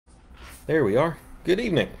There we are. Good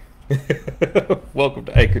evening. Welcome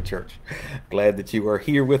to Anchor Church. Glad that you are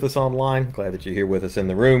here with us online. Glad that you're here with us in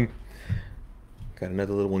the room. Got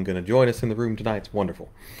another little one going to join us in the room tonight. It's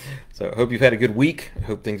wonderful. So I hope you've had a good week. I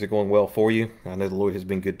hope things are going well for you. I know the Lord has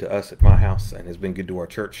been good to us at my house and has been good to our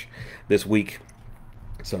church this week.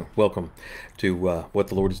 So welcome to what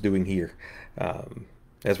the Lord is doing here.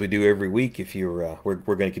 As we do every week, if you're, we're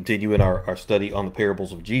going to continue in our study on the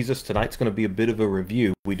parables of Jesus. Tonight's going to be a bit of a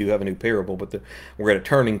review. We do have a new parable, but we're at a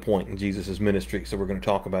turning point in Jesus' ministry, so we're going to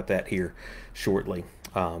talk about that here shortly.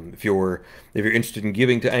 If you're interested in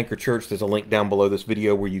giving to Anchor Church, there's a link down below this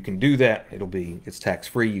video where you can do that. It's tax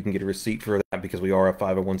free. You can get a receipt for that because we are a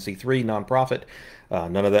 501c3 nonprofit.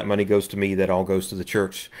 None of that money goes to me. That all goes to the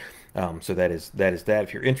church. So that is that.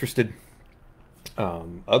 If you're interested.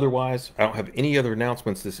 Otherwise, I don't have any other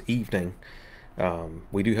announcements this evening.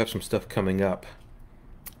 We do have some stuff coming up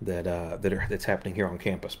that's happening here on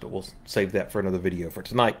campus, but we'll save that for another video. For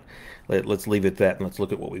tonight, let's leave it at that and let's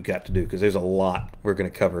look at what we've got to do, because there's a lot we're going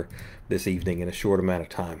to cover this evening in a short amount of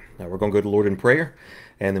time. Now, we're going to go to the Lord in prayer,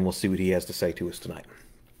 and then we'll see what He has to say to us tonight.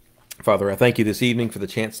 Father, I thank you this evening for the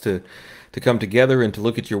chance to come together and to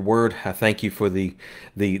look at your word. I thank you for the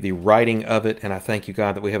writing of it, and I thank you,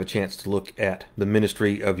 God, that we have a chance to look at the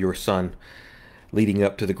ministry of your Son leading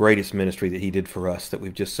up to the greatest ministry that he did for us that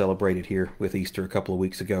we've just celebrated here with Easter a couple of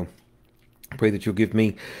weeks ago. I pray that you'll give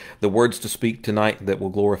me the words to speak tonight that will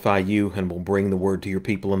glorify you and will bring the word to your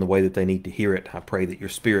people in the way that they need to hear it. I pray that your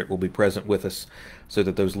Spirit will be present with us so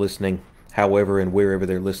that those listening, however and wherever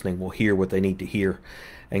they're listening, will hear what they need to hear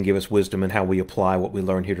and give us wisdom in how we apply what we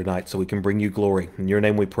learn here tonight so we can bring you glory. In your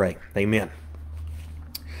name we pray. Amen.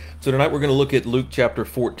 So tonight we're going to look at Luke chapter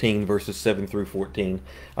 14, verses 7 through 14.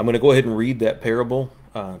 I'm going to go ahead and read that parable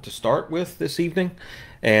to start with this evening,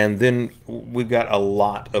 and then we've got a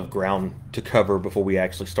lot of ground to cover before we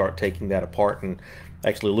actually start taking that apart, and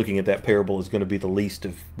actually looking at that parable is going to be the least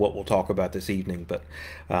of what we'll talk about this evening, but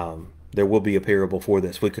there will be a parable for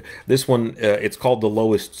this. This one, it's called the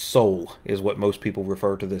lowest soul, is what most people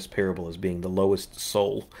refer to this parable as being, the lowest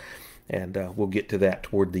soul. And we'll get to that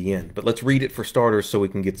toward the end. But let's read it for starters so we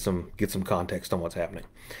can get some context on what's happening.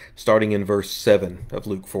 Starting in verse 7 of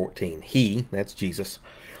Luke 14. He, that's Jesus,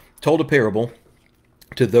 told a parable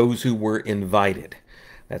to those who were invited.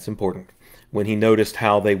 That's important. When he noticed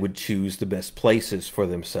how they would choose the best places for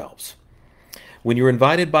themselves. When you're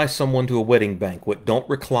invited by someone to a wedding banquet, don't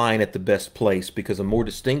recline at the best place, because a more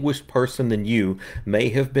distinguished person than you may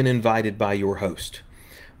have been invited by your host.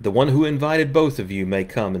 The one who invited both of you may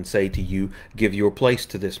come and say to you, "Give your place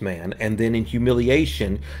to this man," and then in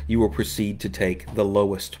humiliation you will proceed to take the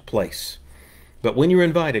lowest place. But when you're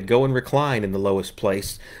invited, go and recline in the lowest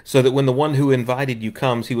place, so that when the one who invited you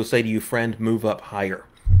comes, he will say to you, "Friend, move up higher."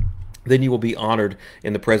 Then you will be honored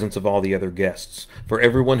in the presence of all the other guests. For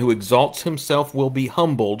everyone who exalts himself will be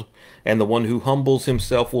humbled, and the one who humbles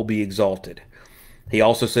himself will be exalted. He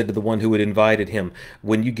also said to the one who had invited him,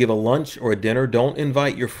 "When you give a lunch or a dinner, don't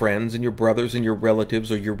invite your friends and your brothers and your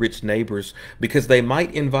relatives or your rich neighbors, because they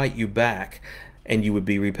might invite you back and you would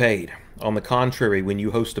be repaid. On the contrary, when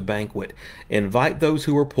you host a banquet, invite those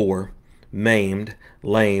who are poor, maimed,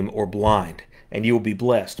 lame, or blind, and you will be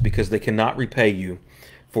blessed, because they cannot repay you,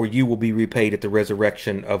 for you will be repaid at the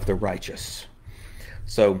resurrection of the righteous."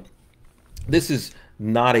 So this is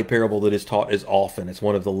not a parable that is taught as often. It's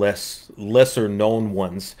one of the lesser known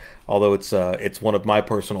ones, although it's one of my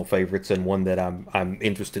personal favorites and one that I'm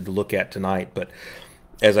interested to look at tonight. But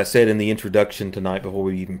as I said in the introduction tonight before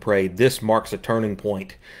we even prayed, this marks a turning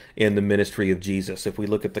point in the ministry of Jesus. If we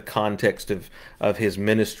look at the context of his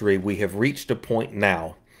ministry, we have reached a point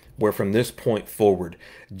now where from this point forward,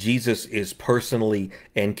 Jesus is personally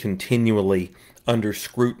and continually under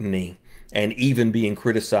scrutiny and even being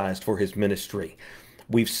criticized for his ministry.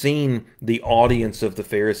 We've seen the audience of the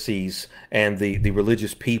Pharisees and the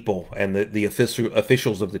religious people and the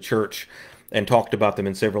officials of the church, and talked about them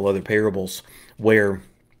in several other parables, where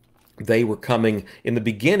they were coming. In the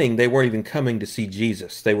beginning, they weren't even coming to see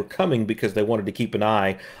Jesus. They were coming because they wanted to keep an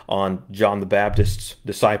eye on John the Baptist's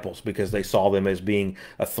disciples, because they saw them as being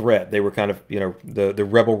a threat. They were kind of, the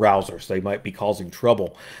rebel rousers. They might be causing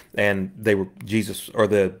trouble. And the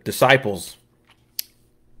disciples,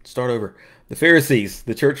 the Pharisees,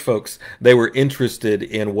 the church folks, they were interested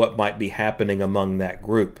in what might be happening among that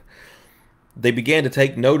group. They began to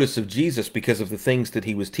take notice of Jesus because of the things that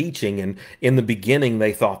he was teaching, and in the beginning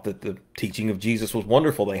they thought that the teaching of Jesus was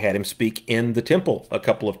wonderful. They had him speak in the temple a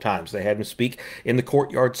couple of times. They had him speak in the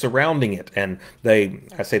courtyard surrounding it, and they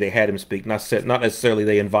had him speak, not necessarily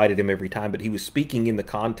they invited him every time, but he was speaking in the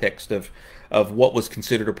context of what was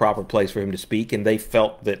considered a proper place for him to speak, and they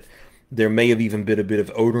felt that There may have even been a bit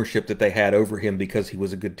of ownership that they had over him because he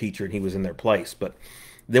was a good teacher and he was in their place. But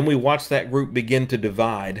then we watched that group begin to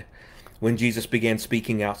divide when Jesus began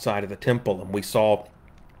speaking outside of the temple. And we saw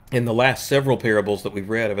in the last several parables that we've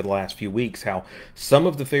read over the last few weeks how some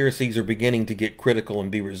of the Pharisees are beginning to get critical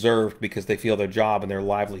and be reserved because they feel their job and their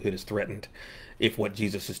livelihood is threatened if what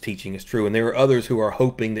Jesus is teaching is true. And there are others who are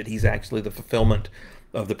hoping that he's actually the fulfillment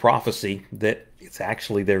of the prophecy, that it's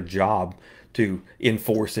actually their job to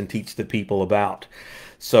enforce and teach the people about.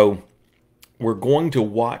 So we're going to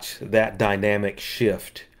watch that dynamic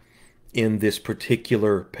shift in this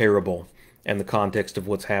particular parable and the context of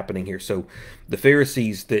what's happening here. So the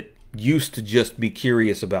Pharisees that used to just be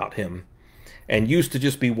curious about him and used to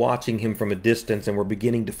just be watching him from a distance and were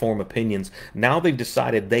beginning to form opinions, now they've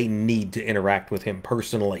decided they need to interact with him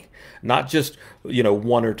personally. Not just,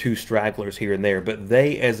 one or two stragglers here and there, but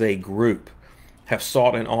they as a group have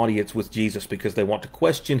sought an audience with Jesus because they want to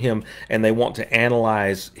question him and they want to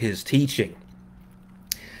analyze his teaching.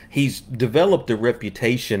 He's developed a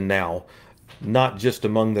reputation now, not just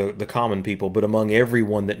among the common people, but among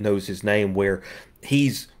everyone that knows his name, where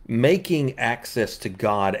he's making access to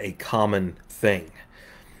God a common thing.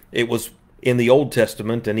 It was in the Old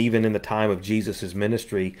Testament, and even in the time of Jesus'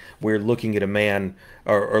 ministry, we're looking at a man,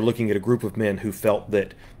 or looking at a group of men who felt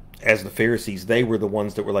that, as the Pharisees, they were the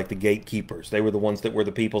ones that were like the gatekeepers. They were the ones that were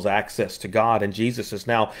the people's access to God. And Jesus is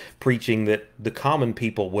now preaching that the common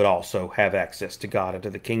people would also have access to God and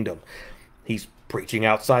to the kingdom. He's preaching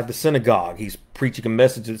outside the synagogue. He's preaching a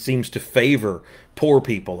message that seems to favor poor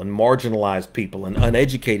people and marginalized people and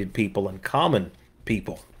uneducated people and common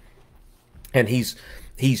people. And he's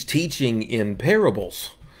teaching in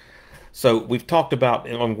parables. So we've talked about,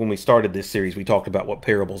 when we started this series, we talked about what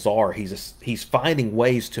parables are. He's finding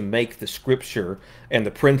ways to make the scripture and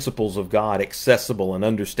the principles of God accessible and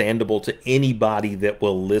understandable to anybody that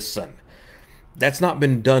will listen. That's not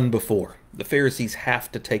been done before. The Pharisees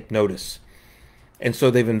have to take notice. And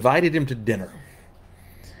so they've invited him to dinner.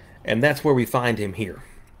 And that's where we find him here.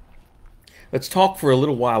 Let's talk for a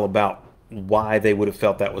little while about why they would have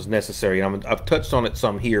felt that was necessary. And I've touched on it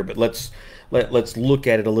some here, but let's look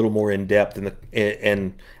at it a little more in depth.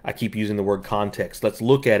 And I keep using the word context. Let's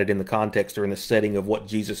look at it in the context or in the setting of what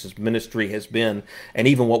Jesus' ministry has been, and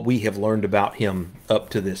even what we have learned about him up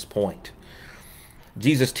to this point.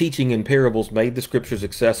 Jesus' teaching in parables made the scriptures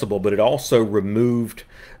accessible, but it also removed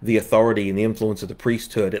the authority and the influence of the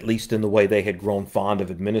priesthood, at least in the way they had grown fond of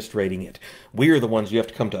administrating it. We are the ones you have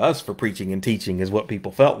to come to us for preaching and teaching, is what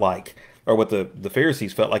people felt like, or what the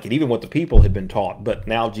Pharisees felt like, and even what the people had been taught. But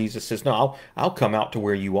now Jesus says, no, I'll come out to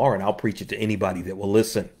where you are, and I'll preach it to anybody that will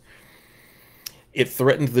listen. It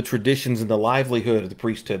threatened the traditions and the livelihood of the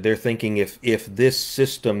priesthood. They're thinking, if this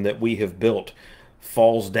system that we have built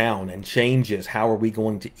falls down and changes, how are we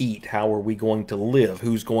going to eat? How are we going to live?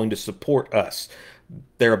 Who's going to support us?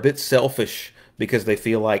 They're a bit selfish because they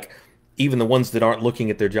feel like even the ones that aren't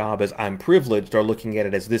looking at their job as I'm privileged are looking at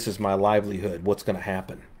it as this is my livelihood. What's going to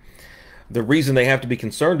happen? The reason they have to be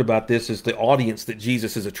concerned about this is the audience that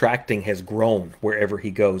Jesus is attracting has grown wherever he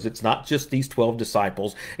goes. It's not just these 12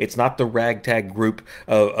 disciples. It's not the ragtag group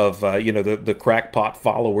of the crackpot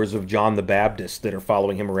followers of John the Baptist that are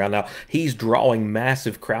following him around now. He's drawing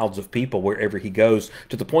massive crowds of people wherever he goes,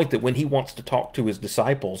 to the point that when he wants to talk to his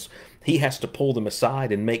disciples, he has to pull them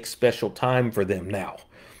aside and make special time for them now.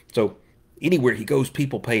 So anywhere he goes,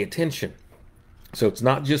 people pay attention. So it's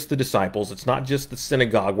not just the disciples, it's not just the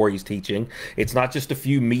synagogue where he's teaching, it's not just a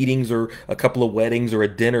few meetings or a couple of weddings or a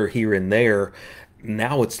dinner here and there.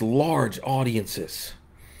 Now it's large audiences.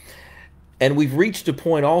 And we've reached a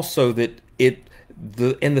point also that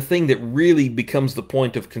the thing that really becomes the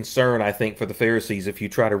point of concern, I think, for the Pharisees, if you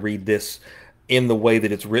try to read this in the way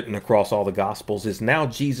that it's written across all the Gospels, is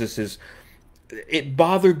now it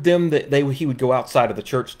bothered them that he would go outside of the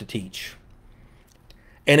church to teach.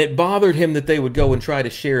 And it bothered him that they would go and try to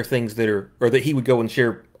share things or that he would go and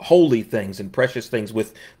share holy things and precious things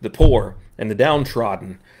with the poor and the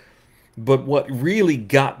downtrodden. But what really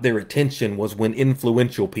got their attention was when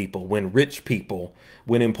influential people, when rich people,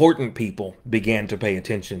 when important people began to pay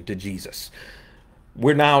attention to Jesus.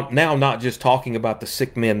 We're now not just talking about the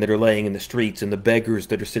sick men that are laying in the streets and the beggars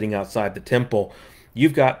that are sitting outside the temple.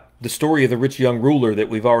 You've got the story of the rich young ruler that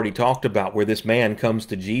we've already talked about, where this man comes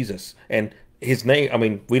to Jesus, and his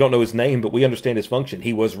name, we don't know his name, but we understand his function.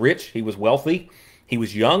 He was rich, he was wealthy, he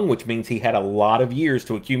was young, which means he had a lot of years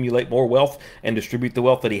to accumulate more wealth and distribute the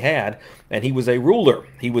wealth that he had. And he was a ruler.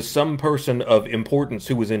 He was some person of importance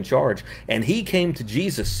who was in charge. And he came to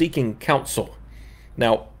Jesus seeking counsel.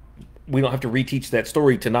 Now, we don't have to reteach that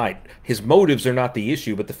story tonight. His motives are not the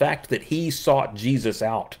issue, but the fact that he sought Jesus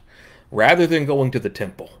out Rather than going to the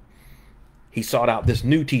temple, he sought out this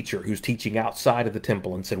new teacher who's teaching outside of the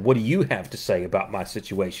temple and said, "What do you have to say about my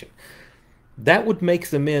situation?" That would make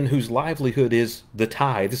the men whose livelihood is the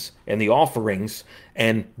tithes and the offerings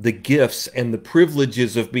and the gifts and the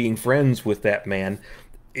privileges of being friends with that man,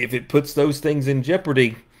 if it puts those things in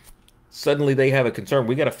jeopardy, suddenly they have a concern.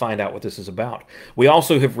 We got to find out what this is about. We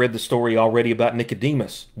also have read the story already about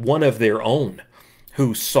Nicodemus, one of their own,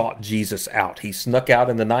 who sought Jesus out. He snuck out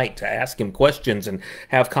in the night to ask him questions and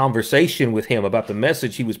have conversation with him about the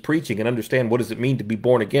message he was preaching and understand what does it mean to be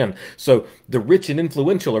born again. So the rich and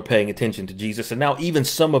influential are paying attention to Jesus, and now even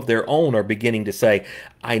some of their own are beginning to say,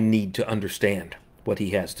 I need to understand what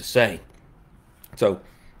he has to say. So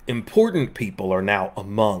important people are now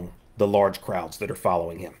among the large crowds that are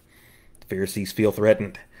following him. The Pharisees feel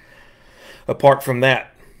threatened. Apart from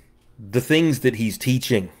that, the things that he's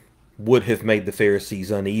teaching would have made the Pharisees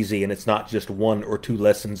uneasy, and it's not just one or two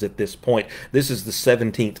lessons at this point. This is the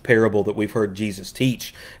 17th parable that we've heard Jesus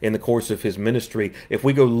teach in the course of his ministry. If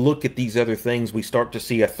we go look at these other things, we start to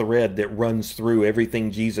see a thread that runs through everything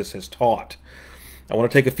Jesus has taught. I want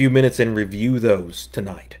to take a few minutes and review those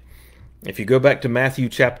tonight. If you go back to Matthew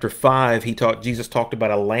chapter 5, Jesus talked about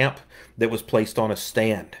a lamp that was placed on a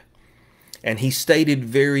stand. And he stated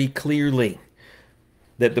very clearly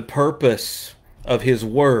that the purpose of his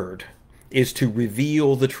word is to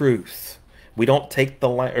reveal the truth. We don't take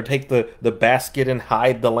the basket and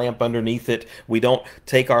hide the lamp underneath it. We don't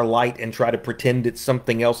take our light and try to pretend it's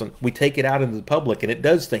something else. And we take it out into the public, and it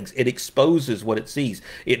does things. It exposes what it sees.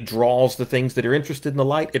 It draws the things that are interested in the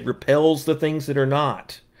light. It repels the things that are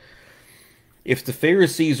not. If the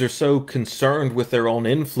Pharisees are so concerned with their own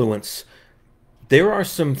influence, there are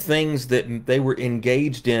some things that they were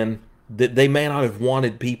engaged in that they may not have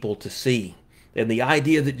wanted people to see. And the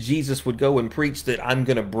idea that Jesus would go and preach that I'm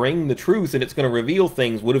going to bring the truth and it's going to reveal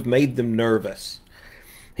things would have made them nervous.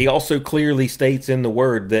 He also clearly states in the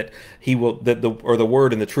word that the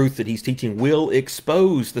word and the truth that he's teaching will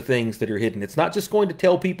expose the things that are hidden. It's not just going to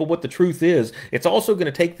tell people what the truth is. It's also going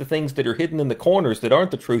to take the things that are hidden in the corners that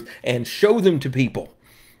aren't the truth and show them to people.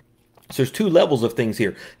 So there's two levels of things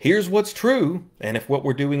here. Here's what's true, and if what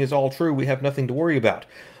we're doing is all true, we have nothing to worry about.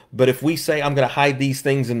 But if we say, I'm going to hide these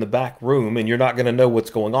things in the back room and you're not going to know what's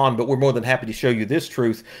going on, but we're more than happy to show you this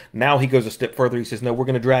truth, now he goes a step further. He says, no, we're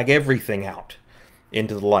going to drag everything out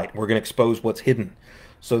into the light. We're going to expose what's hidden.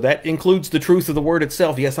 So that includes the truth of the word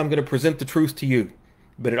itself. Yes, I'm going to present the truth to you,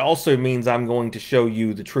 but it also means I'm going to show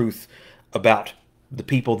you the truth about the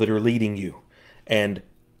people that are leading you and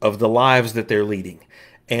of the lives that they're leading.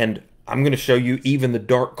 And I'm going to show you even the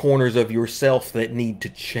dark corners of yourself that need to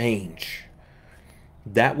change.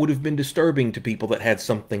 That would have been disturbing to people that had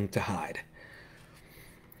something to hide.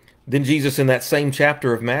 Then Jesus, in that same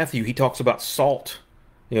chapter of Matthew, he talks about salt.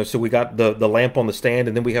 So we got the lamp on the stand,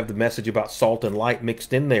 and then we have the message about salt and light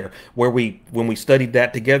mixed in there, where when we studied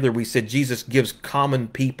that together, we said Jesus gives common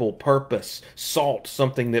people purpose. Salt,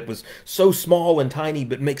 something that was so small and tiny,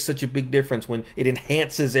 but makes such a big difference when it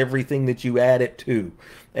enhances everything that you add it to.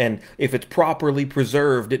 And if it's properly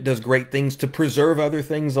preserved, it does great things to preserve other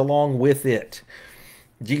things along with it.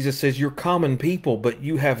 Jesus says, you're common people, but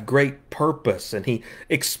you have great purpose. And he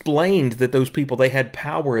explained that those people, they had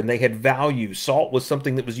power and they had value. Salt was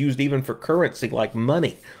something that was used even for currency, like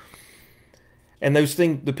money. And those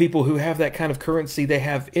things, the people who have that kind of currency, they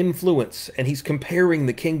have influence. And he's comparing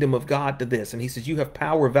the kingdom of God to this. And he says, you have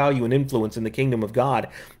power, value, and influence in the kingdom of God,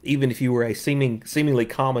 even if you were a seemingly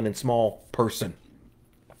common and small person.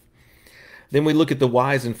 Then we look at the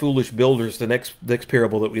wise and foolish builders, the next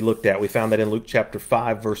parable that we looked at. We found that in Luke chapter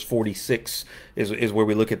 5, verse 46 is where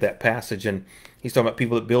we look at that passage. And he's talking about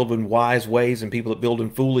people that build in wise ways and people that build in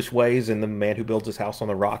foolish ways, and the man who builds his house on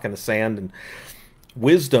the rock and the sand. And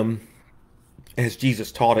wisdom, as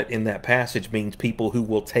Jesus taught it in that passage, means people who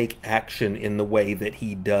will take action in the way that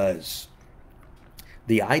he does.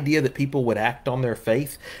 The idea that people would act on their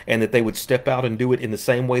faith and that they would step out and do it in the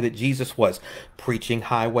same way that Jesus was, preaching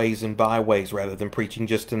highways and byways rather than preaching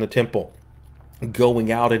just in the temple,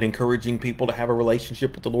 going out and encouraging people to have a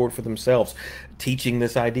relationship with the Lord for themselves, teaching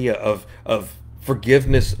this idea of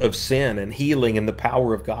forgiveness of sin and healing and the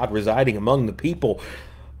power of God residing among the people.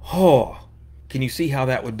 Oh, can you see how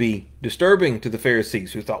that would be disturbing to the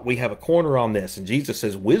Pharisees who thought we have a corner on this? And Jesus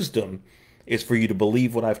says wisdom is for you to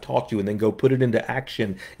believe what I've taught you and then go put it into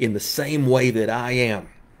action in the same way that I am.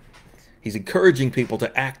 He's encouraging people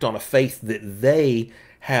to act on a faith that they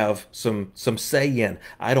have some say in.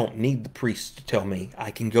 I don't need the priest to tell me. I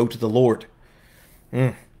can go to the Lord.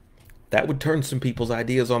 That would turn some people's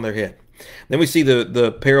ideas on their head. Then we see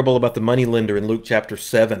the parable about the moneylender in Luke chapter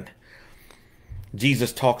 7.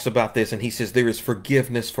 Jesus talks about this and he says there is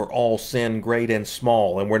forgiveness for all sin, great and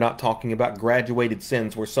small. And we're not talking about graduated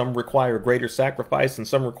sins where some require greater sacrifice and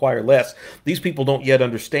some require less. These people don't yet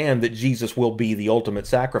understand that Jesus will be the ultimate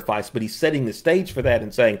sacrifice, but he's setting the stage for that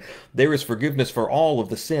and saying there is forgiveness for all of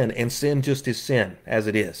the sin, and sin just is sin as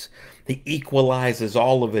it is. He equalizes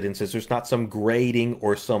all of it and says there's not some grading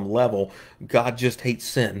or some level. God just hates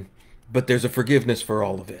sin, but there's a forgiveness for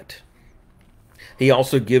all of it. He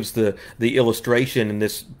also gives the illustration in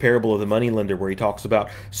this parable of the moneylender where he talks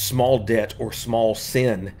about small debt or small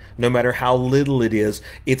sin. No matter how little it is,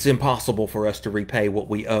 it's impossible for us to repay what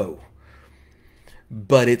we owe.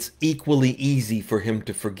 But it's equally easy for him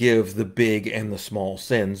to forgive the big and the small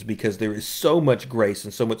sins because there is so much grace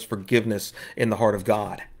and so much forgiveness in the heart of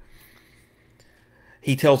God.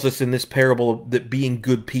 He tells us in this parable that being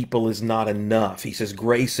good people is not enough. He says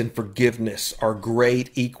grace and forgiveness are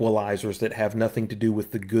great equalizers that have nothing to do with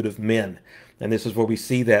the good of men. And this is where we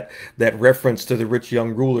see that reference to the rich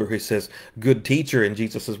young ruler who says, good teacher. And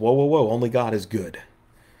Jesus says, whoa, whoa, whoa, only God is good.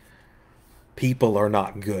 People are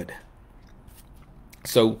not good.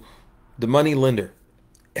 So the money lender,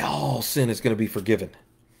 all sin is going to be forgiven.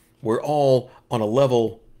 We're all on a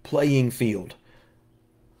level playing field,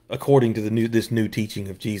 according to this new teaching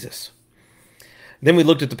of Jesus. Then we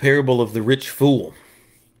looked at the parable of the rich fool.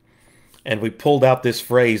 And we pulled out this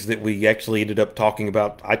phrase that we actually ended up talking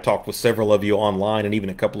about. I talked with several of you online and even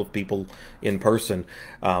a couple of people in person.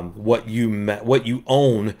 What you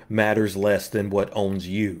own matters less than what owns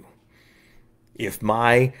you. If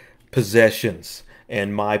my possessions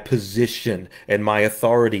and my position and my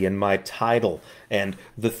authority and my title and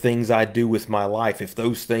the things I do with my life, if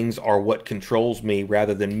those things are what controls me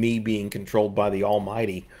rather than me being controlled by the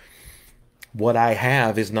Almighty, what I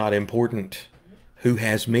have is not important. Who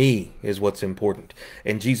has me is what's important.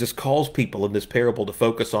 And Jesus calls people in this parable to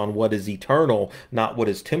focus on what is eternal, not what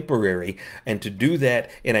is temporary, and to do that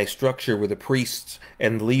in a structure where the priests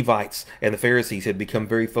and Levites and the Pharisees had become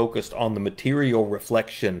very focused on the material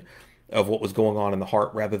reflection of what was going on in the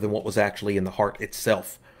heart rather than what was actually in the heart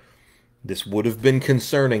itself. This would have been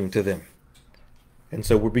concerning to them. And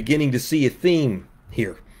so we're beginning to see a theme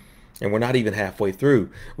here. And we're not even halfway through.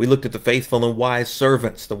 We looked at the faithful and wise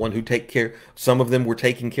servants, the one who take care. Some of them were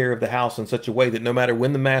taking care of the house in such a way that no matter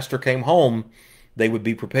when the master came home, they would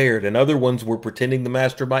be prepared. And other ones were pretending the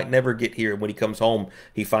master might never get here. And when he comes home,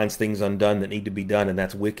 he finds things undone that need to be done, and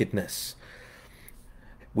that's wickedness.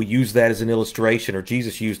 We use that as an illustration, or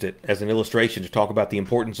Jesus used it as an illustration to talk about the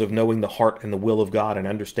importance of knowing the heart and the will of God and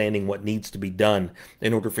understanding what needs to be done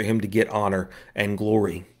in order for him to get honor and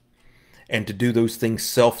glory. And to do those things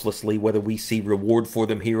selflessly, whether we see reward for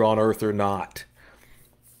them here on earth or not.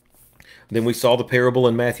 Then we saw the parable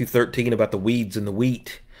in Matthew 13 about the weeds and the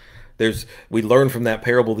wheat. We learn from that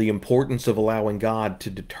parable the importance of allowing God to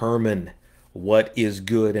determine what is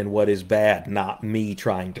good and what is bad, not me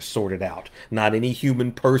trying to sort it out, not any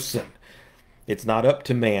human person. It's not up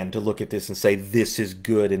to man to look at this and say this is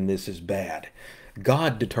good and this is bad.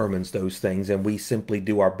 God determines those things, and we simply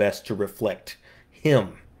do our best to reflect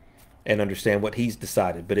him and understand what he's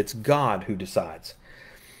decided. But it's God who decides.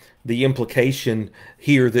 The implication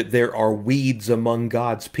here that there are weeds among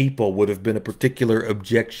God's people would have been a particular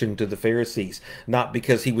objection to the Pharisees, not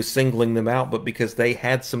because he was singling them out, but because they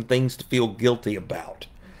had some things to feel guilty about.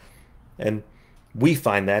 And we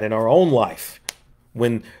find that in our own life.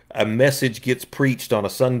 When a message gets preached on a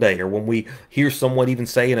Sunday, or when we hear someone even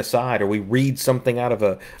say an aside, or we read something out of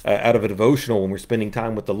a devotional when we're spending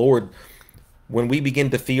time with the Lord, when we begin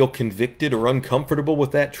to feel convicted or uncomfortable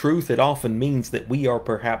with that truth, it often means that we are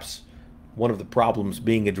perhaps one of the problems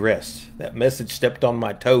being addressed. That message stepped on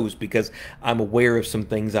my toes because I'm aware of some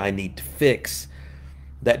things I need to fix.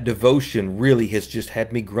 That devotion really has just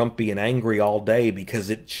had me grumpy and angry all day because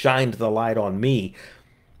it shined the light on me.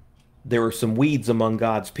 There are some weeds among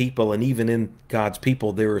God's people, and even in God's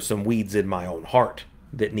people, there are some weeds in my own heart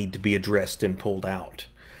that need to be addressed and pulled out.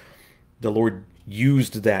 The Lord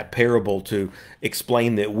used that parable to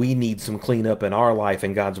explain that we need some cleanup in our life,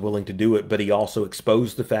 and God's willing to do it, but he also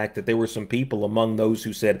exposed the fact that there were some people among those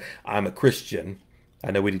who said, I'm a Christian. I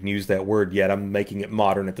know we didn't use that word yet. I'm making it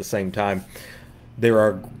modern at the same time. There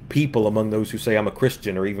are people among those who say, I'm a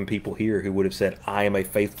Christian, or even people here who would have said, I am a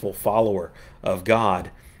faithful follower of God,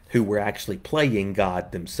 who were actually playing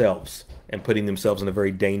God themselves and putting themselves in a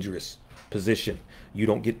very dangerous position. You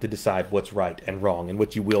don't get to decide what's right and wrong and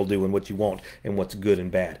what you will do and what you won't and what's good and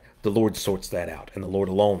bad. The Lord sorts that out, and the Lord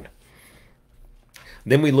alone.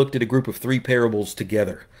 Then we looked at a group of 3 parables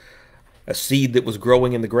together. A seed that was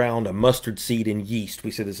growing in the ground, a mustard seed, and yeast.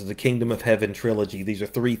 We said this is a kingdom of heaven trilogy. These are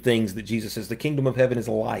 3 things that Jesus says the kingdom of heaven is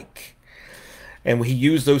like. And he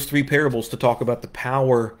used those three parables to talk about the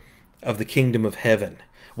power of the kingdom of heaven,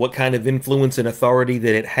 what kind of influence and authority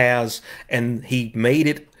that it has. And he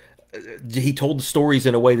told the stories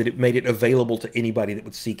in a way that it made it available to anybody that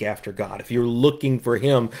would seek after God. If you're looking for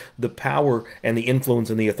him, the power and the influence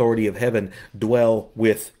and the authority of heaven dwell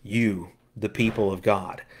with you, the people of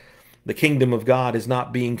God. The kingdom of God is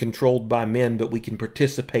not being controlled by men, but we can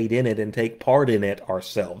participate in it and take part in it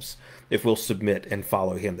ourselves if we'll submit and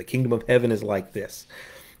follow him. The kingdom of heaven is like this.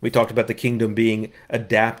 We talked about the kingdom being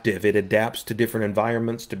adaptive. It adapts to different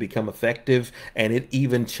environments to become effective, and it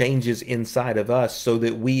even changes inside of us so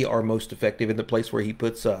that we are most effective in the place where he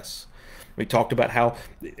puts us. We talked about how,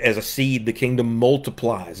 as a seed, the kingdom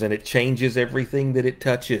multiplies, and it changes everything that it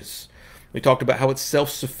touches. We talked about how it's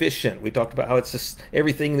self-sufficient. We talked about how it's just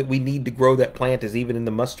everything that we need to grow that plant is even in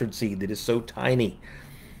the mustard seed that is so tiny.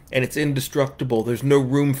 And it's indestructible. There's no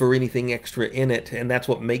room for anything extra in it. And that's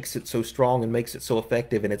what makes it so strong and makes it so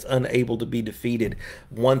effective. And it's unable to be defeated.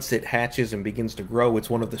 Once it hatches and begins to grow, it's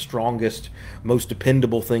one of the strongest, most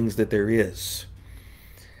dependable things that there is.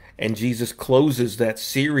 And Jesus closes that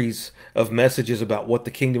series of messages about what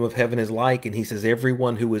the kingdom of heaven is like. And he says,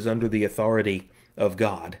 everyone who is under the authority of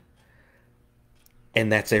God.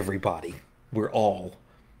 And that's everybody. We're all.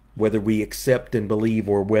 Whether we accept and believe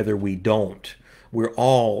or whether we don't. We're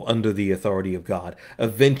all under the authority of God.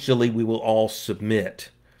 Eventually, we will all submit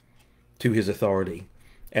to his authority.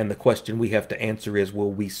 And the question we have to answer is,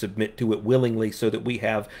 will we submit to it willingly so that we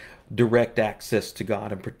have direct access to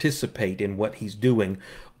God and participate in what he's doing?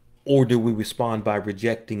 Or do we respond by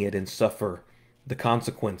rejecting it and suffer the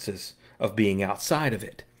consequences of being outside of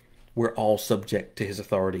it? We're all subject to his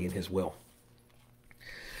authority and his will.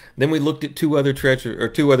 Then we looked at two other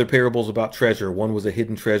parables about treasure. One was a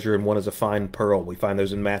hidden treasure and one is a fine pearl. We find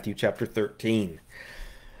those in Matthew chapter 13.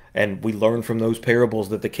 And we learn from those parables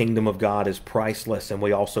that the kingdom of God is priceless. And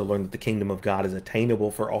we also learn that the kingdom of God is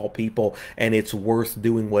attainable for all people. And it's worth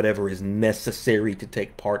doing whatever is necessary to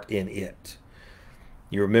take part in it.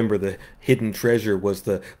 You remember the hidden treasure was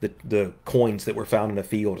the coins that were found in a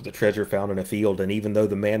field, the treasure found in a field. And even though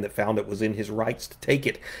the man that found it was in his rights to take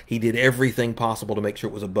it, he did everything possible to make sure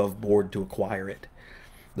it was above board to acquire it.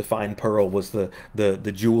 The fine pearl was the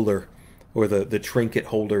jeweler or the trinket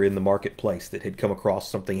holder in the marketplace that had come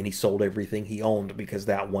across something and he sold everything he owned because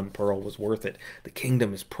that one pearl was worth it. The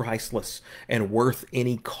kingdom is priceless and worth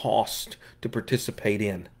any cost to participate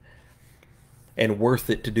in. And worth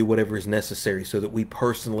it to do whatever is necessary so that we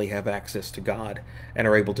personally have access to God and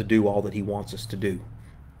are able to do all that he wants us to do.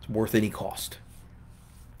 It's worth any cost.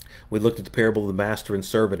 We looked at the parable of the master and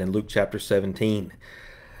servant in Luke chapter 17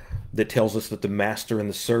 that tells us that the master and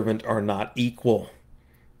the servant are not equal.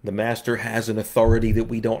 The master has an authority that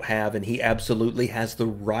we don't have, and he absolutely has the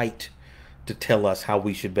right to tell us how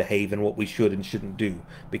we should behave and what we should and shouldn't do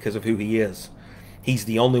because of who he is. He's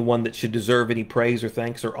the only one that should deserve any praise or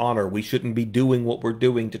thanks or honor. We shouldn't be doing what we're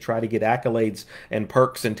doing to try to get accolades and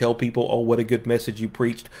perks and tell people, oh, what a good message you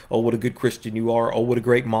preached. Oh, what a good Christian you are. Oh, what a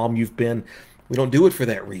great mom you've been. We don't do it for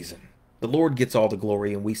that reason. The Lord gets all the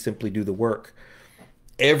glory and we simply do the work.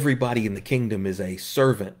 Everybody in the kingdom is a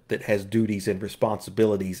servant that has duties and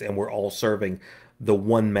responsibilities, and we're all serving the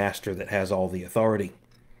one master that has all the authority.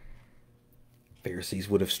 Pharisees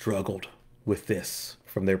would have struggled with this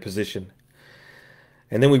from their position.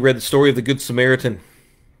 And then we read the story of the Good Samaritan.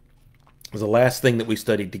 It was the last thing that we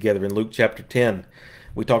studied together in Luke chapter 10.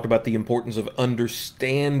 We talked about the importance of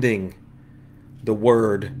understanding the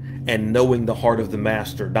word and knowing the heart of the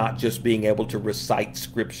master, not just being able to recite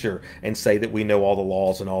scripture and say that we know all the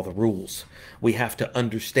laws and all the rules. We have to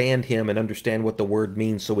understand him and understand what the word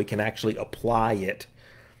means so we can actually apply it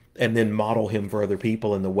and then model him for other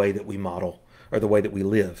people in the way that we model or the way that we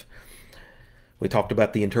live. We talked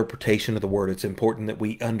about the interpretation of the word. It's important that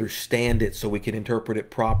we understand it so we can interpret it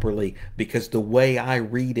properly, because the way I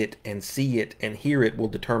read it and see it and hear it will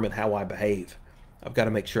determine how I behave. I've got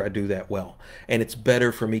to make sure I do that well. And it's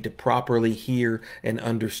better for me to properly hear and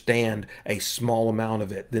understand a small amount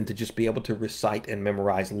of it than to just be able to recite and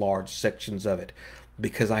memorize large sections of it,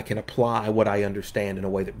 because I can apply what I understand in a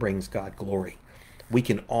way that brings God glory. We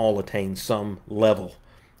can all attain some level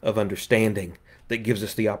of understanding that gives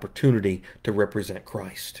us the opportunity to represent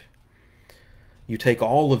Christ. You take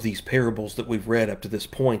all of these parables that we've read up to this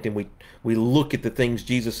point, and we look at the things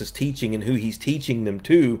Jesus is teaching and who he's teaching them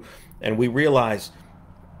to, and we realize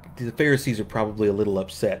the Pharisees are probably a little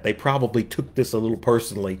upset. They probably took this a little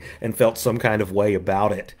personally and felt some kind of way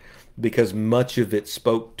about it, because much of it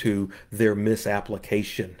spoke to their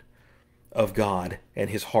misapplication of God and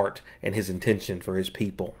his heart and his intention for his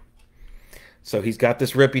people. So he's got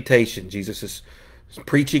this reputation. Jesus is He's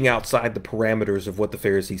preaching outside the parameters of what the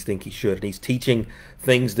Pharisees think he should. And he's teaching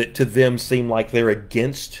things that to them seem like they're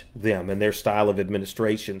against them and their style of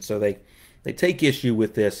administration. So they take issue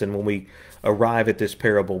with this. And when we arrive at this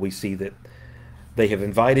parable, we see that they have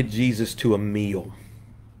invited Jesus to a meal.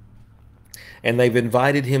 And they've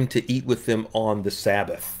invited him to eat with them on the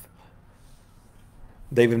Sabbath.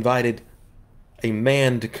 They've invited a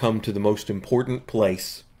man to come to the most important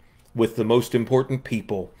place with the most important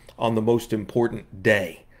people on the most important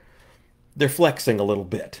day. They're flexing a little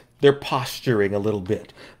bit. They're posturing a little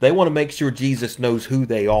bit. They want to make sure Jesus knows who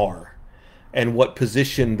they are and what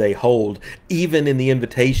position they hold, even in the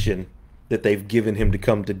invitation that they've given him to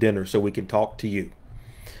come to dinner so we can talk to you.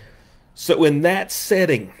 So in that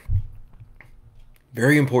setting,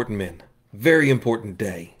 very important men, very important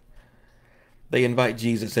day, they invite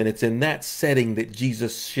Jesus, and it's in that setting that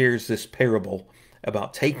Jesus shares this parable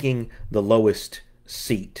about taking the lowest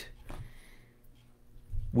seat.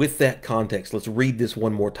 With that context, let's read this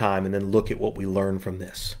one more time and then look at what we learn from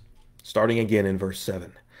this. Starting again in verse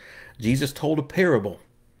 7. Jesus told a parable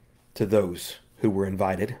to those who were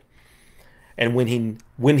invited, and when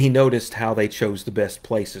he noticed how they chose the best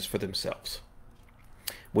places for themselves.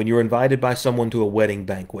 When you're invited by someone to a wedding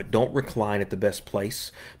banquet, don't recline at the best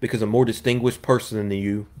place, because a more distinguished person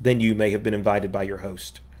than you may have been invited by your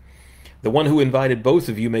host. The one who invited both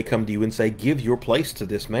of you may come to you and say, "Give your place to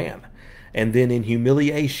this man." And then in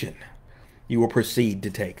humiliation, you will proceed to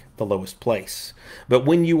take the lowest place. But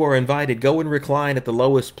when you are invited, go and recline at the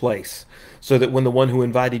lowest place, so that when the one who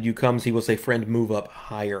invited you comes, he will say, "Friend, move up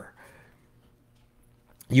higher."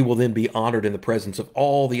 You will then be honored in the presence of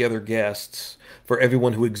all the other guests, for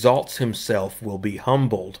everyone who exalts himself will be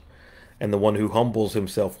humbled, and the one who humbles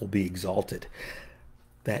himself will be exalted.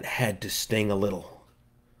 That had to sting a little.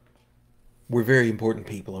 We're very important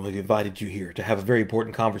people, and we've invited you here to have a very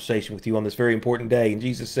important conversation with you on this very important day. And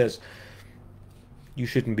Jesus says, you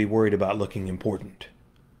shouldn't be worried about looking important.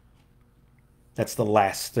 That's the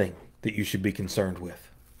last thing that you should be concerned with.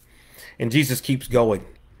 And Jesus keeps going.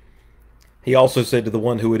 He also said to the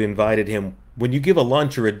one who had invited him, when you give a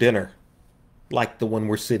lunch or a dinner, like the one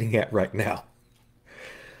we're sitting at right now,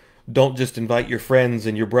 don't just invite your friends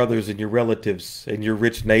and your brothers and your relatives and your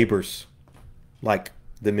rich neighbors, like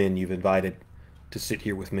the men you've invited to sit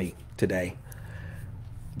here with me today,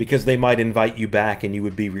 because they might invite you back and you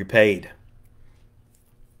would be repaid.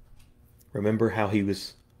 Remember how he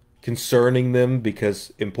was concerning them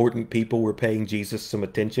because important people were paying Jesus some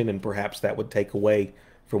attention, and perhaps that would take away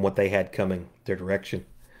from what they had coming their direction.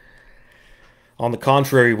 On the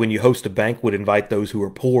contrary, when you host a banquet, invite those who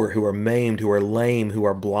are poor, who are maimed, who are lame, who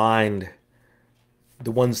are blind, the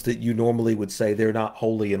ones that you normally would say they're not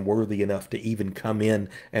holy and worthy enough to even come in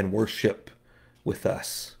and worship with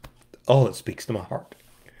us. Oh, it speaks to my heart.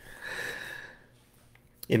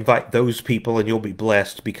 Invite those people and you'll be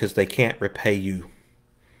blessed, because they can't repay you,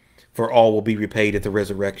 for all will be repaid at the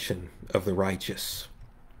resurrection of the righteous.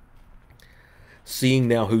 Seeing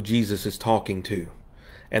now who Jesus is talking to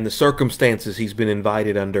and the circumstances he's been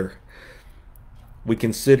invited under, we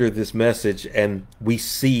consider this message and we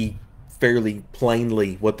see fairly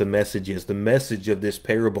plainly what the message is. The message of this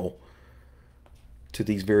parable to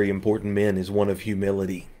these very important men is one of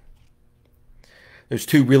humility. There's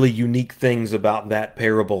two really unique things about that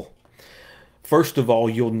parable. First of all,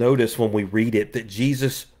 you'll notice when we read it that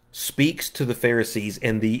Jesus speaks to the Pharisees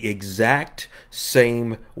in the exact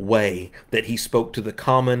same way that he spoke to the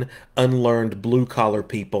common, unlearned, blue-collar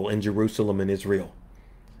people in Jerusalem and Israel.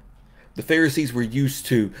 The Pharisees were used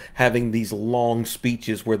to having these long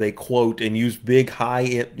speeches where they quote and use big,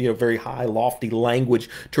 high, very high, lofty language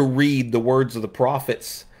to read the words of the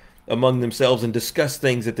prophets among themselves and discuss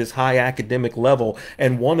things at this high academic level.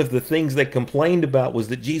 And one of the things they complained about was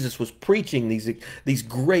that Jesus was preaching these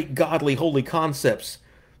great, godly, holy concepts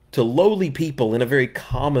to lowly people in a very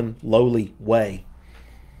common, lowly way.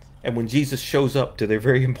 And when Jesus shows up to their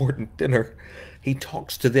very important dinner, he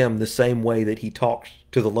talks to them the same way that he talks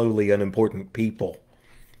to the lowly, unimportant people.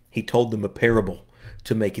 He told them a parable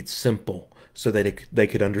to make it simple so that they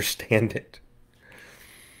could understand it.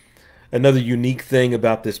 Another unique thing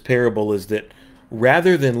about this parable is that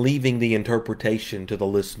rather than leaving the interpretation to the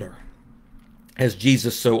listener, as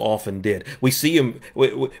Jesus so often did, we see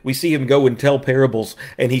him go and tell parables,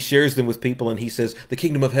 and he shares them with people, and he says, the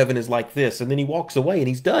kingdom of heaven is like this, and then he walks away and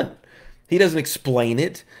he's done. He doesn't explain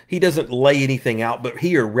it. He doesn't lay anything out. But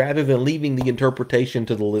here, rather than leaving the interpretation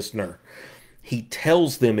to the listener, he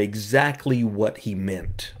tells them exactly what he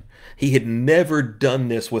meant. He had never done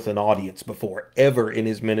this with an audience before, ever in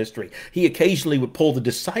his ministry. He occasionally would pull the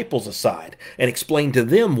disciples aside and explain to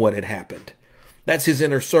them what had happened. That's his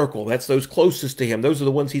inner circle. That's those closest to him. Those are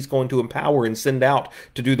the ones he's going to empower and send out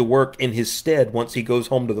to do the work in his stead once he goes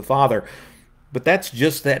home to the Father. But that's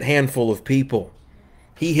just that handful of people.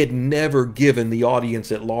 He had never given the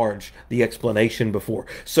audience at large the explanation before.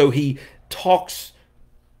 So he talks,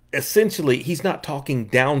 essentially, he's not talking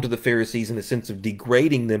down to the Pharisees in the sense of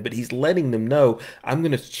degrading them, but he's letting them know, I'm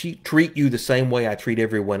going to treat you the same way I treat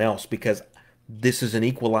everyone else, because this is an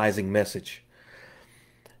equalizing message.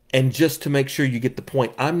 And just to make sure you get the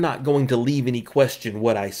point, I'm not going to leave any question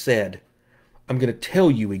what I said. I'm going to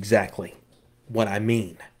tell you exactly what I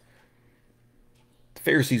mean. The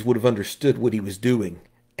Pharisees would have understood what he was doing,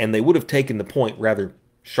 and they would have taken the point rather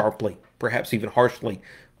sharply, perhaps even harshly,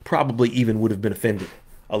 probably even would have been offended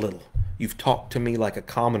a little. You've talked to me like a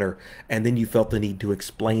commoner, and then you felt the need to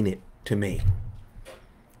explain it to me.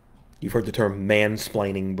 You've heard the term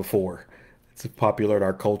mansplaining before. It's popular in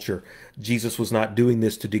our culture. Jesus was not doing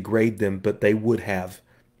this to degrade them, but they would have,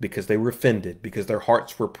 because they were offended, because their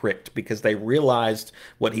hearts were pricked, because they realized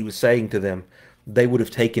what he was saying to them. They would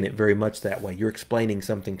have taken it very much that way. You're explaining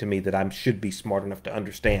something to me that I should be smart enough to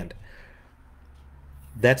understand.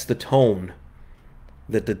 That's the tone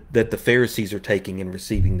that the Pharisees are taking in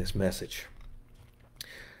receiving this message.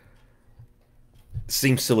 It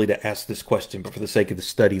seems silly to ask this question, but for the sake of the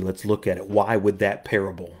study, let's look at it. Why would that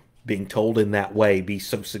parable, being told in that way, be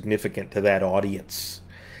so significant to that audience?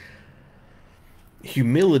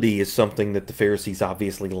 Humility is something that the Pharisees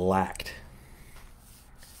obviously lacked.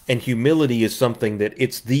 And humility is something that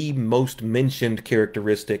it's the most mentioned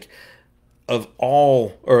characteristic of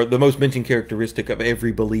all, or the most mentioned characteristic of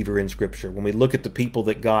every believer in Scripture. When we look at the people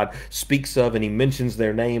that God speaks of and he mentions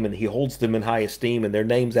their name and he holds them in high esteem and their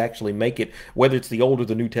names actually make it, whether it's the Old or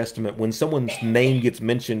the New Testament, when someone's name gets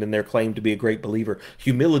mentioned and they're claimed to be a great believer,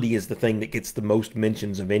 humility is the thing that gets the most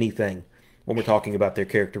mentions of anything when we're talking about their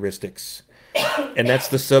characteristics. And that's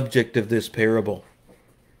the subject of this parable.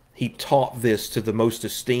 He taught this to the most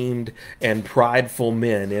esteemed and prideful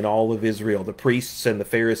men in all of Israel, the priests and the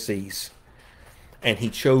Pharisees. And he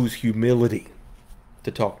chose humility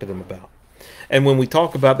to talk to them about. And when we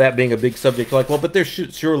talk about that being a big subject, like, well, but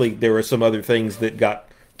surely there are some other things that got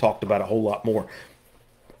talked about a whole lot more.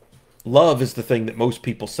 Love is the thing that most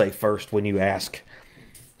people say first when you ask,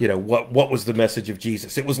 what was the message of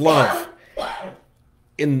Jesus? It was love.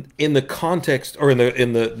 In the context, or in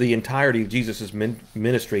the entirety of Jesus'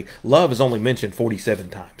 ministry, love is only mentioned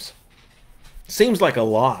 47 times. Seems like a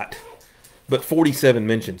lot, but 47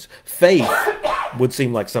 mentions. Faith would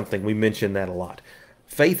seem like something, we mention that a lot.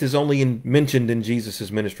 Faith is only mentioned in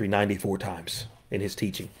Jesus' ministry 94 times in his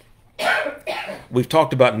teaching. We've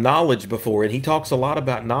talked about knowledge before, and he talks a lot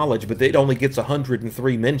about knowledge, but it only gets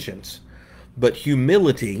 103 mentions. But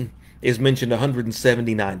humility is mentioned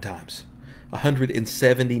 179 times.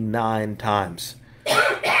 179 times.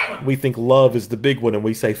 We think love is the big one, and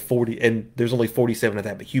we say 40, and there's only 47 of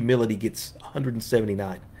that, but humility gets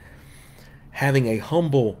 179. Having a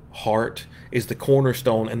humble heart is the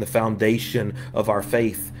cornerstone and the foundation of our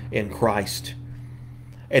faith in Christ.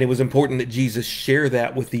 And it was important that Jesus share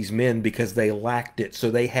that with these men because they lacked it.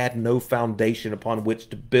 So they had no foundation upon which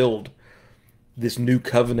to build this new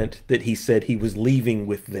covenant that he said he was leaving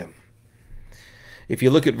with them. If you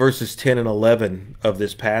look at verses 10 and 11 of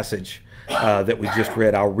this passage that we just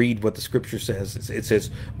read, I'll read what the scripture says. It says,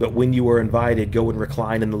 "But when you are invited, go and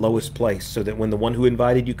recline in the lowest place, so that when the one who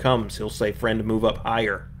invited you comes, he'll say, 'Friend, move up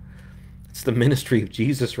higher.'" It's the ministry of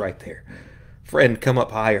Jesus right there. "Friend, come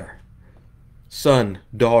up higher. Son,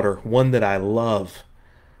 daughter, one that I love,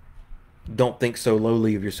 don't think so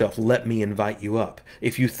lowly of yourself. Let me invite you up.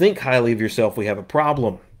 If you think highly of yourself, we have a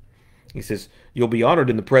problem." He says, "You'll be honored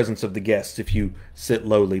in the presence of the guests if you sit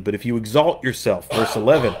lowly. But if you exalt yourself," verse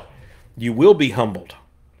 11, "you will be humbled.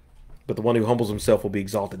 But the one who humbles himself will be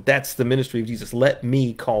exalted." That's the ministry of Jesus. Let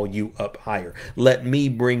me call you up higher. Let me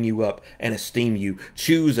bring you up and esteem you.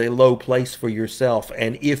 Choose a low place for yourself.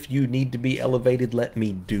 And if you need to be elevated, let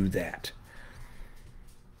me do that.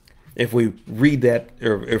 If we read that,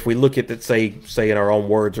 or if we look at that, say in our own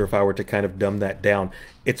words, or if I were to kind of dumb that down,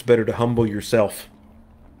 it's better to humble yourself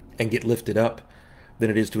and get lifted up than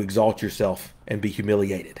it is to exalt yourself and be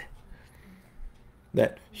humiliated.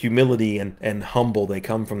 That humility and humble, they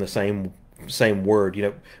come from the same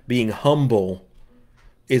word. Being humble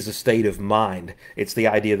is a state of mind. It's the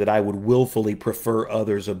idea that I would willfully prefer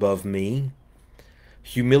others above me.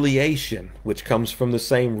 Humiliation, which comes from the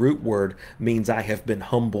same root word, means I have been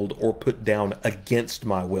humbled or put down against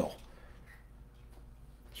my will.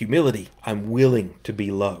 Humility, I'm willing to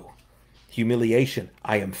be low. Humiliation,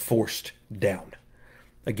 I am forced down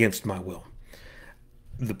against my will.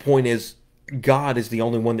 The point is, God is the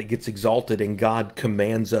only one that gets exalted, and God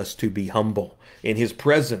commands us to be humble. In his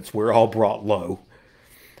presence, we're all brought low.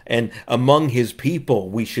 And among his people,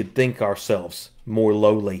 we should think ourselves more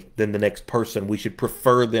lowly than the next person. We should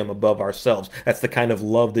prefer them above ourselves. That's the kind of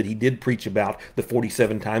love that he did preach about the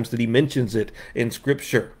 47 times that he mentions it in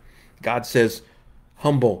Scripture. God says,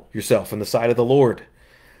 humble yourself in the sight of the Lord.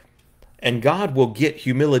 And God will get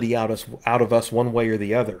humility out of us one way or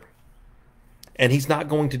the other. And he's not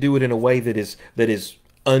going to do it in a way that is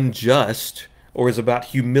unjust or is about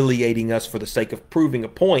humiliating us for the sake of proving a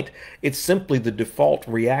point. It's simply the default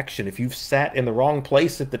reaction. If you've sat in the wrong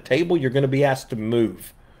place at the table, you're going to be asked to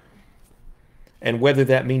move. And whether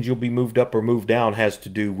that means you'll be moved up or moved down has to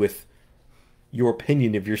do with your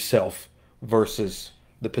opinion of yourself versus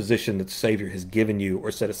the position that the Savior has given you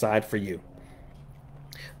or set aside for you.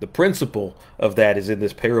 The principle of that is in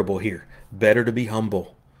this parable here. Better to be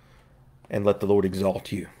humble and let the Lord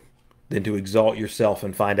exalt you than to exalt yourself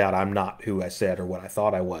and find out I'm not who I said or what I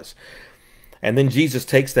thought I was. And then Jesus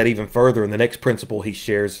takes that even further in the next principle he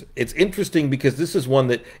shares. It's interesting because this is one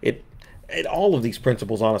that all of these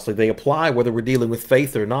principles, honestly, they apply whether we're dealing with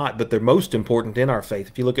faith or not, but they're most important in our faith.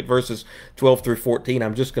 If you look at verses 12 through 14,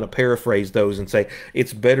 I'm just going to paraphrase those and say,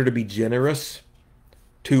 it's better to be generous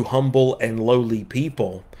to humble and lowly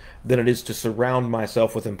people than it is to surround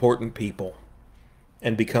myself with important people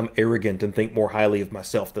and become arrogant and think more highly of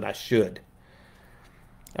myself than I should.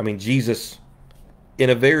 I mean, Jesus, in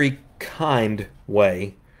a very kind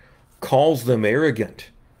way, calls them arrogant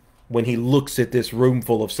when he looks at this room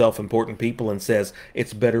full of self-important people and says,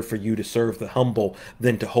 it's better for you to serve the humble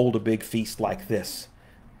than to hold a big feast like this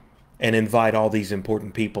and invite all these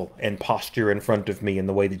important people and posture in front of me in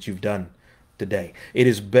the way that you've done today. It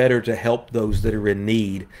is better to help those that are in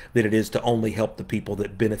need than it is to only help the people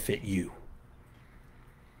that benefit you.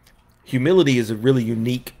 Humility is a really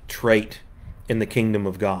unique trait in the kingdom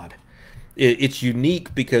of God. It's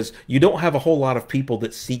unique because you don't have a whole lot of people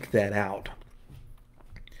that seek that out.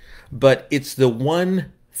 But it's the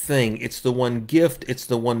one thing, it's the one gift, it's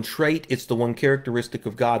the one trait, it's the one characteristic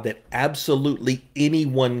of God that absolutely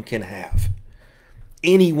anyone can have.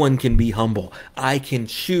 Anyone can be humble. I can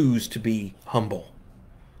choose to be humble.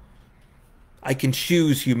 I can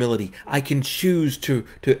choose humility. I can choose to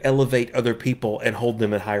elevate other people and hold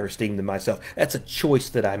them in higher esteem than myself. That's a choice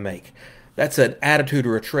that I make. That's an attitude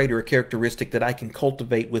or a trait or a characteristic that I can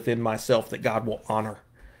cultivate within myself that God will honor.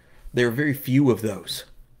 There are very few of those.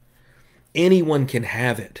 Anyone can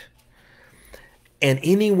have it. And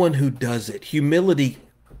anyone who does it, humility,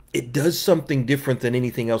 it does something different than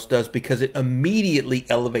anything else does because it immediately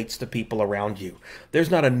elevates the people around you.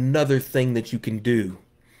 There's not another thing that you can do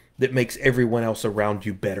that makes everyone else around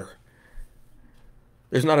you better.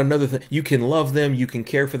 There's not another thing. You can love them, you can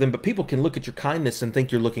care for them, but people can look at your kindness and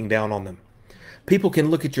think you're looking down on them. People can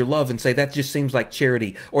look at your love and say, that just seems like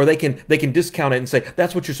charity. Or they can discount it and say,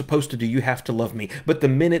 that's what you're supposed to do. You have to love me. But the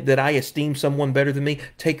minute that I esteem someone better than me,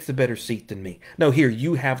 take the better seat than me. No, here,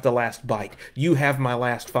 you have the last bite. You have my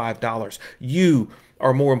last $5. You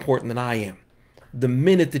are more important than I am. The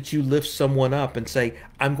minute that you lift someone up and say,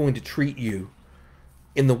 I'm going to treat you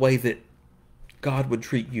in the way that God would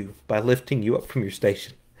treat you by lifting you up from your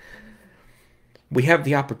station. We have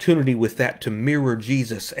the opportunity with that to mirror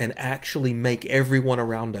Jesus and actually make everyone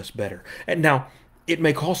around us better. And now, it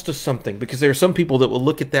may cost us something because there are some people that will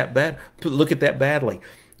look at that badly.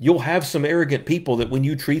 You'll have some arrogant people that when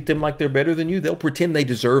you treat them like they're better than you, they'll pretend they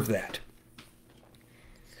deserve that.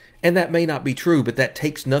 And that may not be true, but that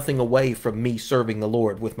takes nothing away from me serving the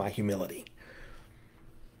Lord with my humility.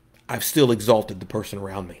 I've still exalted the person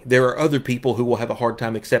around me. There are other people who will have a hard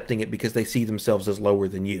time accepting it because they see themselves as lower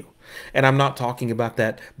than you. And I'm not talking about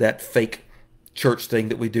that fake church thing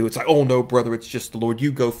that we do. It's like, oh no, brother, it's just the Lord.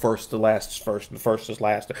 You go first, the last is first, and the first is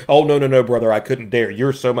last. Oh no, brother, I couldn't dare.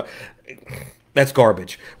 You're so much. That's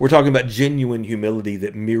garbage. We're talking about genuine humility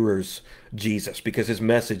that mirrors Jesus, because his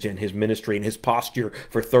message and his ministry and his posture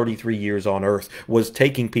for 33 years on earth was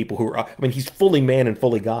taking people who are, he's fully man and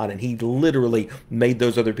fully God, and he literally made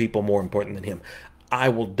those other people more important than him. I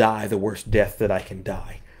will die the worst death that I can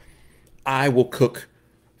die. I will cook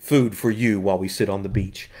food for you while we sit on the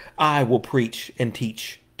beach. I will preach and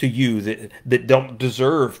teach to you that don't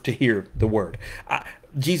deserve to hear the word.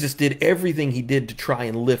 Jesus did everything he did to try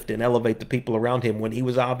and lift and elevate the people around him when he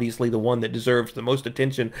was obviously the one that deserves the most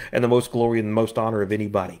attention and the most glory and the most honor of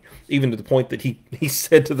anybody. Even to the point that he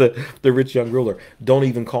said to the rich young ruler, don't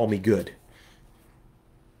even call me good.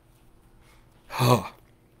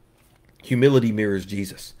 Humility mirrors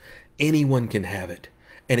Jesus. Anyone can have it.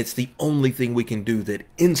 And it's the only thing we can do that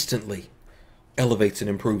instantly elevates and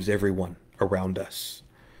improves everyone around us.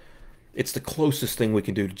 It's the closest thing we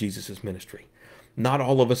can do to Jesus' ministry. Not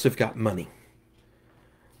all of us have got money.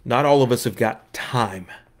 Not all of us have got time.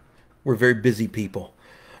 We're very busy people.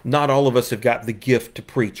 Not all of us have got the gift to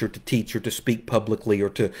preach or to teach or to speak publicly or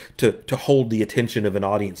to hold the attention of an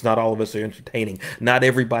audience. Not all of us are entertaining. Not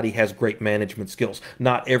everybody has great management skills.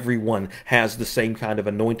 Not everyone has the same kind of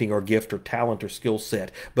anointing or gift or talent or skill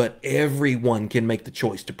set. But everyone can make the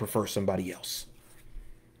choice to prefer somebody else.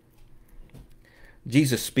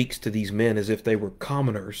 Jesus speaks to these men as if they were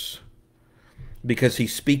commoners, because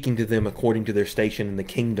he's speaking to them according to their station in the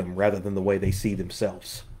kingdom rather than the way they see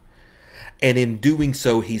themselves. And in doing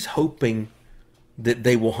so, he's hoping that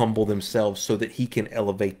they will humble themselves so that he can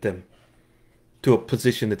elevate them to a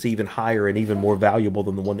position that's even higher and even more valuable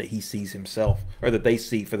than the one that he sees himself, or that they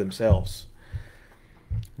see for themselves.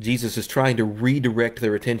 Jesus is trying to redirect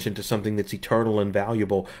their attention to something that's eternal and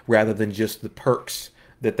valuable rather than just the perks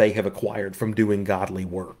that they have acquired from doing godly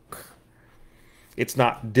work. It's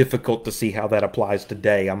not difficult to see how that applies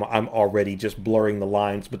today. I'm already just blurring the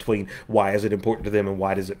lines between why is it important to them and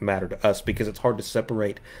why does it matter to us, because it's hard to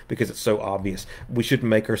separate, because it's so obvious. We shouldn't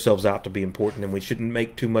make ourselves out to be important, and we shouldn't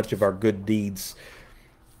make too much of our good deeds.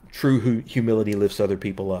 True humility lifts other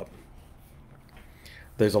people up.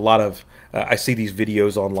 There's a lot of I see these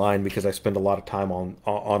videos online because I spend a lot of time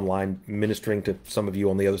online ministering to some of you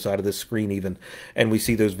on the other side of this screen even, and we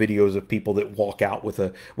see those videos of people that walk out with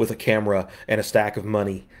a camera and a stack of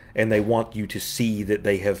money, and they want you to see that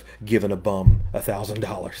they have given a bum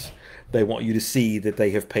 $1,000. They want you to see that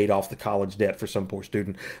they have paid off the college debt for some poor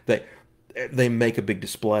student. They make a big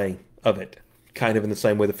display of it, kind of in the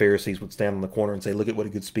same way the Pharisees would stand on the corner and say, "Look at what a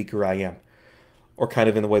good speaker I am." Or kind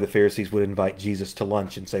of in the way the Pharisees would invite Jesus to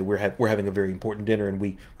lunch and say, we're having a very important dinner, and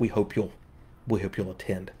we hope you'll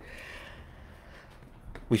attend.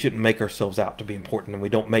 We shouldn't make ourselves out to be important, and we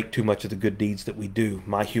don't make too much of the good deeds that we do.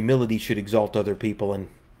 My humility should exalt other people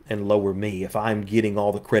and lower me. If I'm getting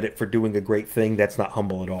all the credit for doing a great thing, that's not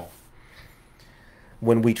humble at all.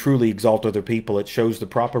 When we truly exalt other people, it shows the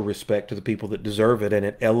proper respect to the people that deserve it, and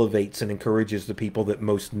it elevates and encourages the people that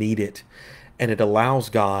most need it. And it allows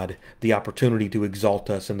God the opportunity to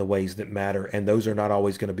exalt us in the ways that matter, and those are not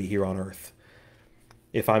always going to be here on earth.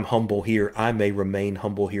 If I'm humble here, I may remain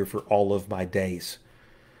humble here for all of my days.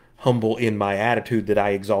 Humble in my attitude that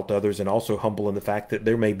I exalt others, and also humble in the fact that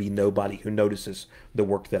there may be nobody who notices the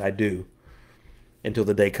work that I do until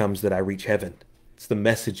the day comes that I reach heaven. It's the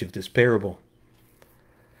message of this parable.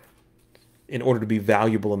 In order to be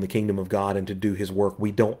valuable in the kingdom of God and to do his work,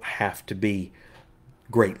 we don't have to be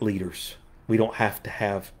great leaders. We don't have to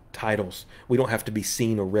have titles. We don't have to be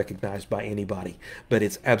seen or recognized by anybody. But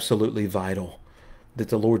it's absolutely vital that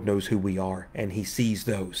the Lord knows who we are, and he sees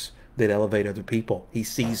those that elevate other people. He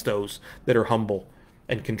sees those that are humble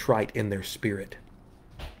and contrite in their spirit.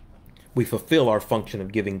 We fulfill our function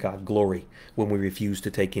of giving God glory when we refuse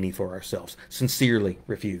to take any for ourselves. Sincerely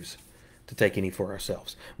refuse to take any for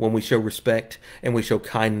ourselves. When we show respect and we show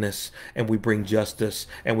kindness and we bring justice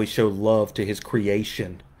and we show love to his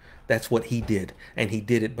creation. That's what he did, and he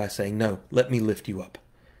did it by saying, no, let me lift you up.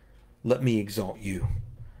 Let me exalt you.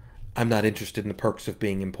 I'm not interested in the perks of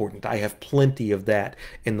being important. I have plenty of that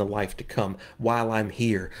in the life to come. While I'm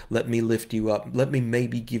here, let me lift you up. Let me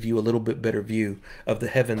maybe give you a little bit better view of the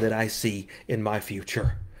heaven that I see in my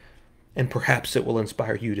future. And perhaps it will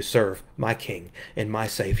inspire you to serve my King and my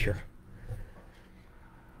Savior.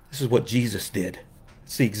 This is what Jesus did.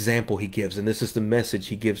 It's the example he gives, and this is the message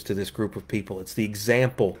he gives to this group of people. It's the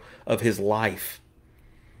example of his life.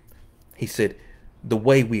 He said, the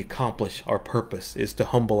way we accomplish our purpose is to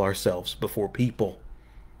humble ourselves before people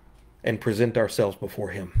and present ourselves before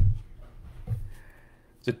him.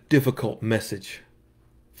 It's a difficult message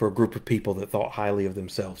for a group of people that thought highly of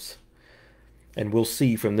themselves. And we'll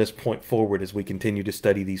see from this point forward as we continue to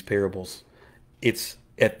study these parables. It's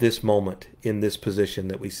at this moment, in this position,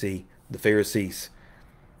 that we see the Pharisees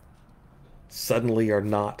suddenly are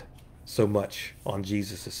not so much on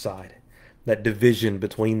Jesus' side. That division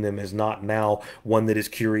between them is not now one that is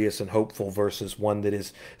curious and hopeful versus one that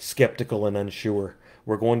is skeptical and unsure.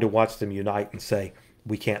 We're going to watch them unite and say,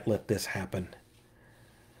 we can't let this happen.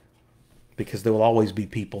 Because there will always be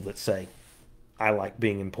people that say, I like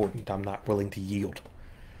being important, I'm not willing to yield.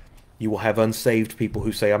 You will have unsaved people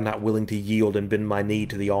who say, I'm not willing to yield and bend my knee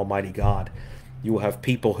to the Almighty God. You will have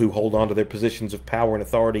people who hold on to their positions of power and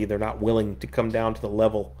authority. They're not willing to come down to the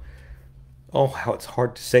level. Oh, how it's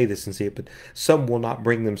hard to say this and see it, but some will not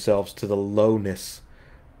bring themselves to the lowness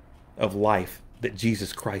of life that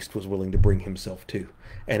Jesus Christ was willing to bring himself to.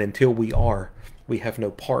 And until we are, we have no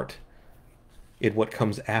part in what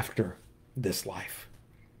comes after this life.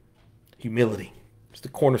 Humility. It's the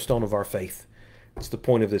cornerstone of our faith. It's the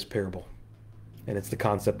point of this parable. And it's the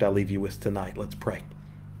concept I leave you with tonight. Let's pray.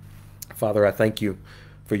 Father, I thank you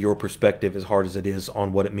for your perspective, as hard as it is,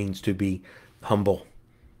 on what it means to be humble.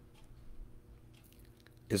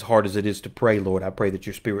 As hard as it is to pray, Lord, I pray that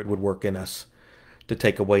your Spirit would work in us to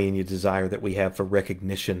take away any desire that we have for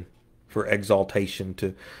recognition, for exaltation,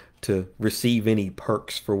 to receive any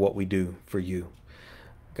perks for what we do for you.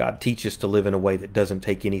 God, teach us to live in a way that doesn't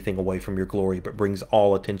take anything away from your glory, but brings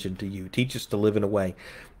all attention to you. Teach us to live in a way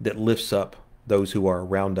that lifts up those who are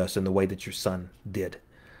around us in the way that your Son did.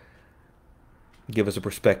 Give us a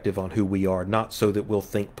perspective on who we are, not so that we'll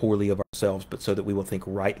think poorly of ourselves, but so that we will think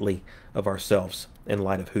rightly of ourselves in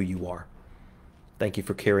light of who you are. Thank you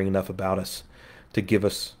for caring enough about us to give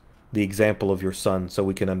us the example of your Son so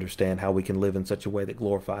we can understand how we can live in such a way that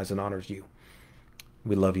glorifies and honors you.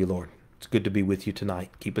 We love you, Lord. It's good to be with you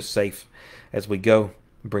tonight. Keep us safe as we go.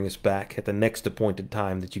 Bring us back at the next appointed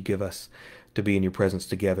time that you give us to be in your presence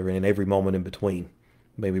together, and in every moment in between.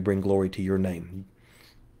 May we bring glory to your name.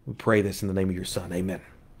 We pray this in the name of your Son. Amen.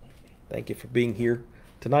 Thank you for being here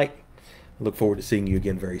tonight. I look forward to seeing you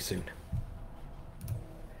again very soon.